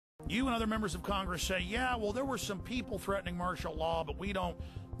You and other members of Congress say, yeah, well, there were some people threatening martial law, but we don't,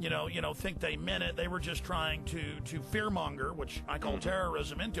 think they meant it. They were just trying to fearmonger, which I call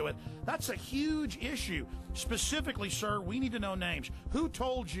terrorism, into it. That's a huge issue. Specifically, sir, we need to know names. Who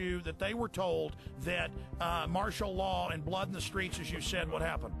told you that they were told that martial law and blood in the streets, as you said, what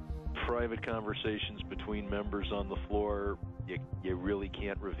happened? Private conversations between members on the floor, you really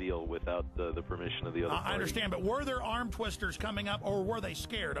can't reveal without the permission of the other party. I understand, but were there arm twisters coming up, or were they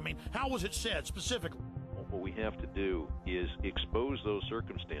scared? I mean, how was it said specifically? What we have to do is expose those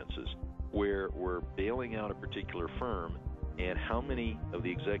circumstances where we're bailing out a particular firm, and how many of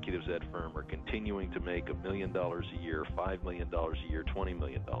the executives at that firm are continuing to make $1 million a year, $5 million a year, $20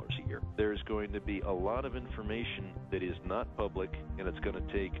 million a year. There's going to be a lot of information that is not public, and it's going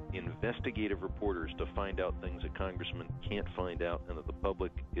to take investigative reporters to find out things that congressmen can't find out and that the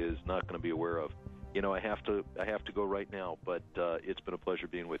public is not going to be aware of. I have to go right now, but it's been a pleasure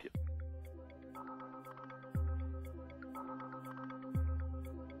being with you.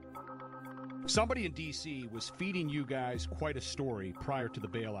 Somebody in D.C. was feeding you guys quite a story prior to the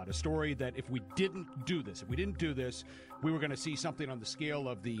bailout, a story that if we didn't do this, we were going to see something on the scale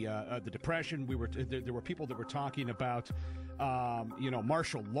of the Depression. There were people that were talking about,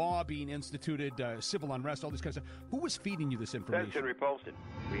 martial law being instituted, civil unrest, all this kind of stuff. Who was feeding you this information? That's Henry Paulson.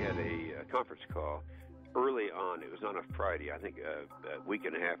 We had a conference call early on. It was on a Friday, I think a week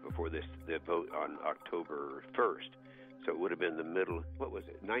and a half before the vote on October 1st. So it would have been the middle,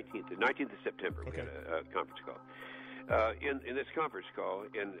 19th of September, okay. We had a conference call. In this conference call,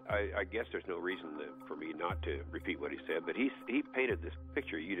 and I guess there's no reason for me not to repeat what he said, but he painted this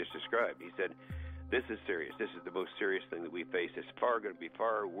picture you just described. He said, this is serious. This is the most serious thing that we face. It's going to be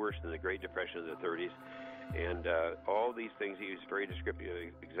far worse than the Great Depression of the 30s. And all these things, he was very descriptive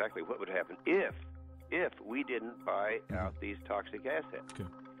of exactly what would happen if we didn't buy out these toxic assets, okay.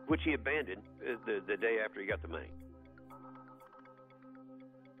 Which he abandoned the day after he got the money.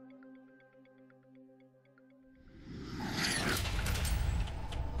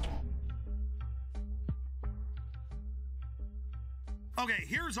 Okay,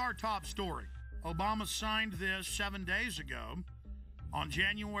 here's our top story. Obama signed this 7 days ago on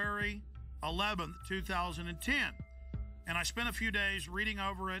January 11th, 2010. And I spent a few days reading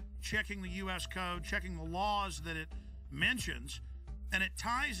over it, checking the U.S. code, checking the laws that it mentions, and it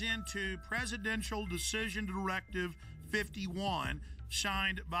ties into Presidential Decision Directive 51,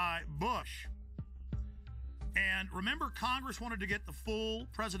 signed by Bush. And remember, Congress wanted to get the full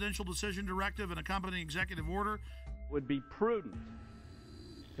Presidential Decision Directive and accompanying executive order. Would be prudent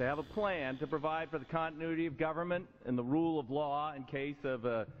to have a plan to provide for the continuity of government and the rule of law in case of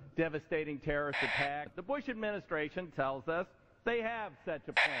a devastating terrorist attack. The Bush administration tells us they have such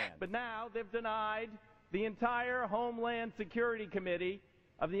a plan. But now they've denied the entire Homeland Security Committee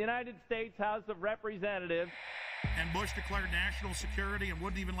of the United States House of Representatives. And Bush declared national security and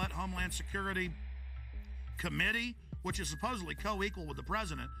wouldn't even let Homeland Security Committee, which is supposedly co-equal with the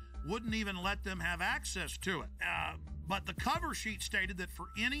president, wouldn't even let them have access to it. But the cover sheet stated that for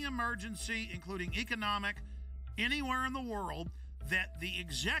any emergency, including economic, anywhere in the world, that the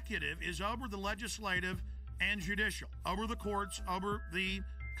executive is over the legislative and judicial, over the courts, over the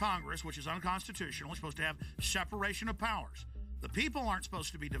Congress, which is unconstitutional. It's supposed to have separation of powers. The people aren't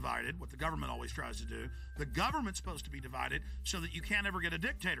supposed to be divided, what the government always tries to do. The government's supposed to be divided so that you can't ever get a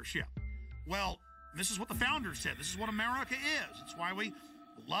dictatorship. Well, this is what the founders said. This is what America is. It's why we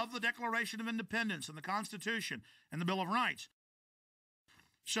love the Declaration of Independence and the Constitution and the Bill of Rights.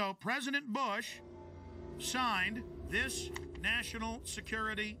 So President Bush signed this national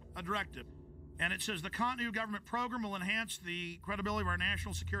security directive. And it says the continuity of government program will enhance the credibility of our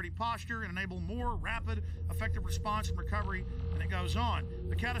national security posture and enable more rapid, effective response and recovery. And it goes on.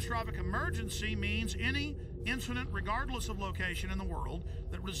 The catastrophic emergency means any incident, regardless of location in the world,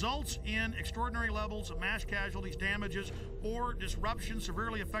 that results in extraordinary levels of mass casualties, damages, or disruption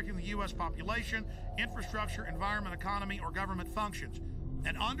severely affecting the U.S. population, infrastructure, environment, economy, or government functions.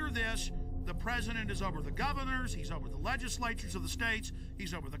 And under this, the president is over the governors, he's over the legislatures of the states,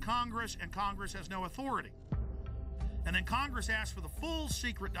 he's over the Congress, and Congress has no authority. And then Congress asked for the full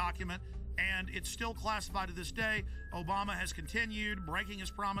secret document, and it's still classified to this day. Obama has continued breaking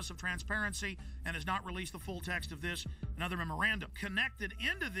his promise of transparency and has not released the full text of this and other memorandum. Connected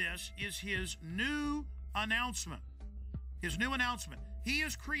into this is his new announcement. His new announcement. He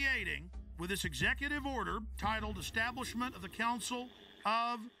is creating, with this executive order titled Establishment of the Council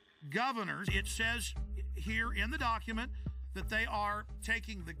of Governors, it says here in the document that they are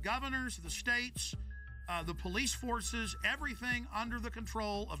taking the governors, the states, the police forces, everything under the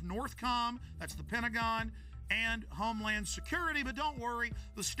control of NORTHCOM, that's the Pentagon, and Homeland Security. But don't worry,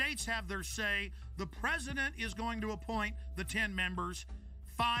 the states have their say. The president is going to appoint the 10 members,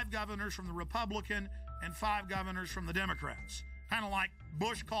 5 governors from the Republican and 5 governors from the Democrats. Kind of like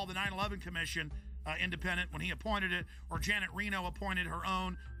Bush called the 9/11 Commission independent when he appointed it, or Janet Reno appointed her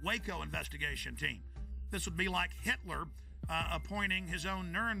own Waco investigation team. This would be like Hitler appointing his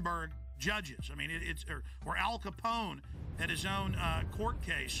own Nuremberg judges. I mean, or Al Capone at his own court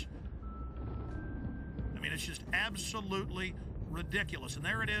case. I mean, it's just absolutely ridiculous. And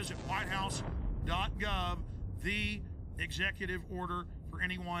there it is at whitehouse.gov, the executive order for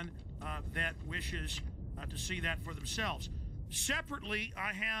anyone that wishes to see that for themselves. Separately,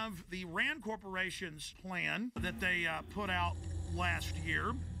 I have the RAND Corporation's plan that they put out last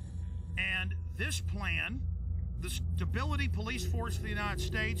year. And this plan, the Stability Police Force of the United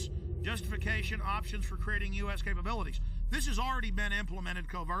States, justification, options for creating U.S. capabilities. This has already been implemented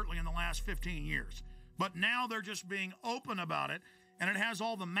covertly in the last 15 years. But now they're just being open about it. And it has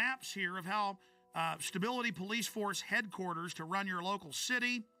all the maps here of how Stability Police Force headquarters to run your local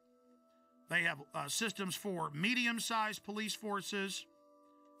city. They have systems for medium-sized police forces,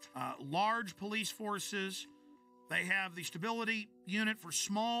 large police forces. They have the stability unit for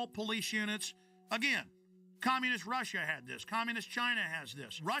small police units. Again, Communist Russia had this. Communist China has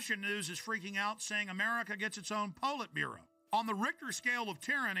this. Russian news is freaking out, saying America gets its own Politburo. On the Richter scale of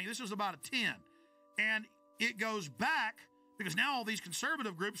tyranny, this is about a 10. And it goes back, because now all these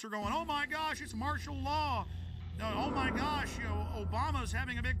conservative groups are going, oh my gosh, it's martial law. Oh my gosh, Obama's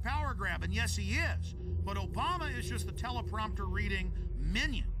having a big power grab. And yes, he is. But Obama is just the teleprompter reading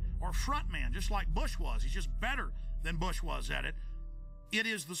minion or frontman, just like Bush was. He's just better than Bush was at it. It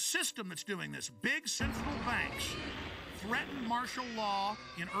is the system that's doing this. Big central banks threatened martial law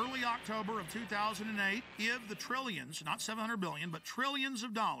in early October of 2008. Give the trillions, not $700 billion, but trillions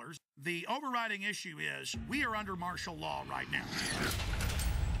of dollars. The overriding issue is we are under martial law right now.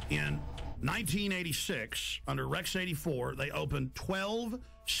 In 1986, under Rex 84, they opened 12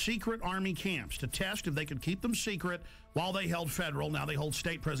 secret Army camps to test if they could keep them secret while they held federal. Now they hold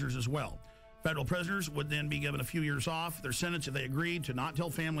state prisoners as well. Federal prisoners would then be given a few years off their sentence if they agreed to not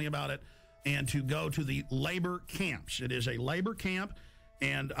tell family about it and to go to the labor camps. It is a labor camp,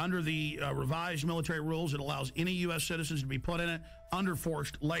 and under the revised military rules, it allows any U.S. citizens to be put in it under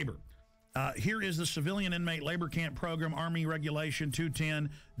forced labor. Here is the Civilian Inmate Labor Camp Program, Army Regulation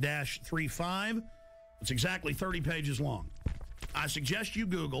 210-35. It's exactly 30 pages long. I suggest you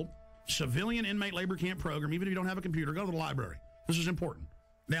Google Civilian Inmate Labor Camp Program. Even if you don't have a computer, go to the library. This is important.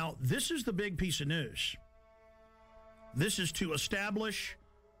 Now, this is the big piece of news. This is to establish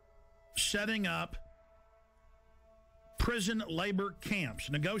setting up prison labor camps,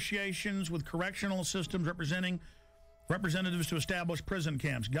 negotiations with correctional systems representatives to establish prison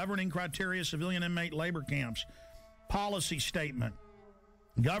camps, governing criteria, civilian inmate labor camps, policy statement,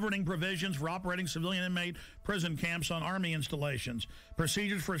 governing provisions for operating civilian inmate prison camps on Army installations,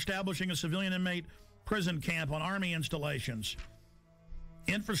 procedures for establishing a civilian inmate prison camp on Army installations,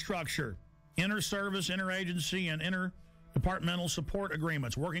 infrastructure, inter-service, interagency, and interdepartmental support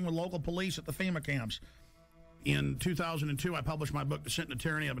agreements, working with local police at the FEMA camps. In 2002, I published my book, Descent into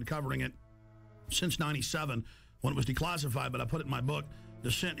Tyranny. I've been covering it since 97. When it was declassified, but I put it in my book,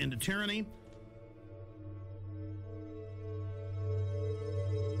 Descent into Tyranny.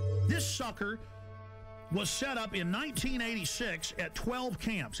 This sucker was set up in 1986 at 12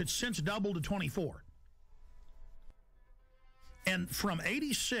 camps. It's since doubled to 24. And from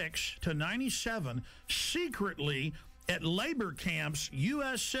 86 to 97, secretly at labor camps,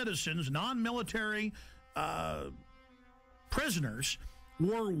 U.S. citizens, non-military prisoners,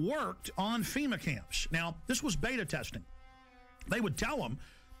 were worked on FEMA camps. Now, this was beta testing. They would tell them,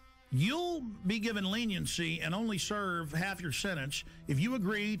 you'll be given leniency and only serve half your sentence if you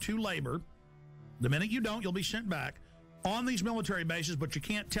agree to labor. The minute you don't, you'll be sent back on these military bases, but you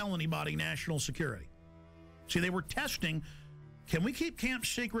can't tell anybody national security. See, they were testing, can we keep camps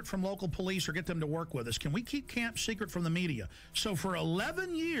secret from local police or get them to work with us? Can we keep camps secret from the media? So for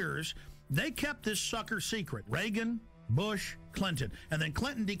 11 years, they kept this sucker secret. Reagan, Bush, Clinton. And then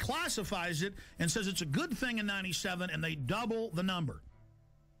Clinton declassifies it and says it's a good thing in 97, and they double the number.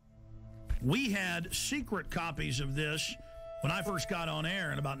 We had secret copies of this when I first got on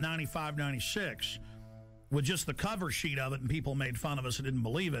air in about 95, 96, with just the cover sheet of it, and people made fun of us and didn't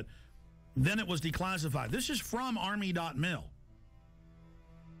believe it. Then it was declassified. This is from Army.mil.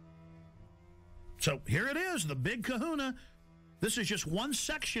 So here it is, the big kahuna. This is just one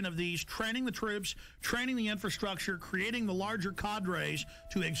section of these, training the troops, training the infrastructure, creating the larger cadres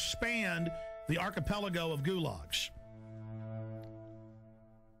to expand the archipelago of gulags.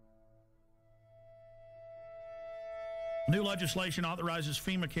 New legislation authorizes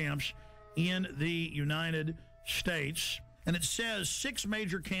FEMA camps in the United States. And it says 6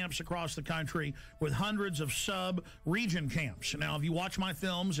 major camps across the country with hundreds of sub-region camps. Now, if you watch my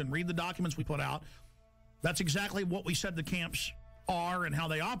films and read the documents we put out, that's exactly what we said the camps are and how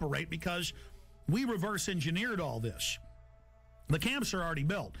they operate, because we reverse engineered all this. The camps are already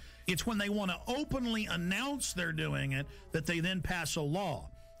built. It's when they want to openly announce they're doing it that they then pass a law.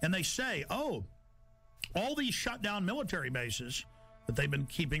 And they say, oh, all these shut down military bases that they've been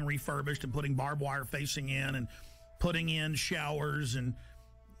keeping refurbished and putting barbed wire facing in and putting in showers and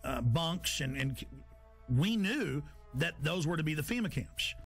bunks, and we knew that those were to be the FEMA camps.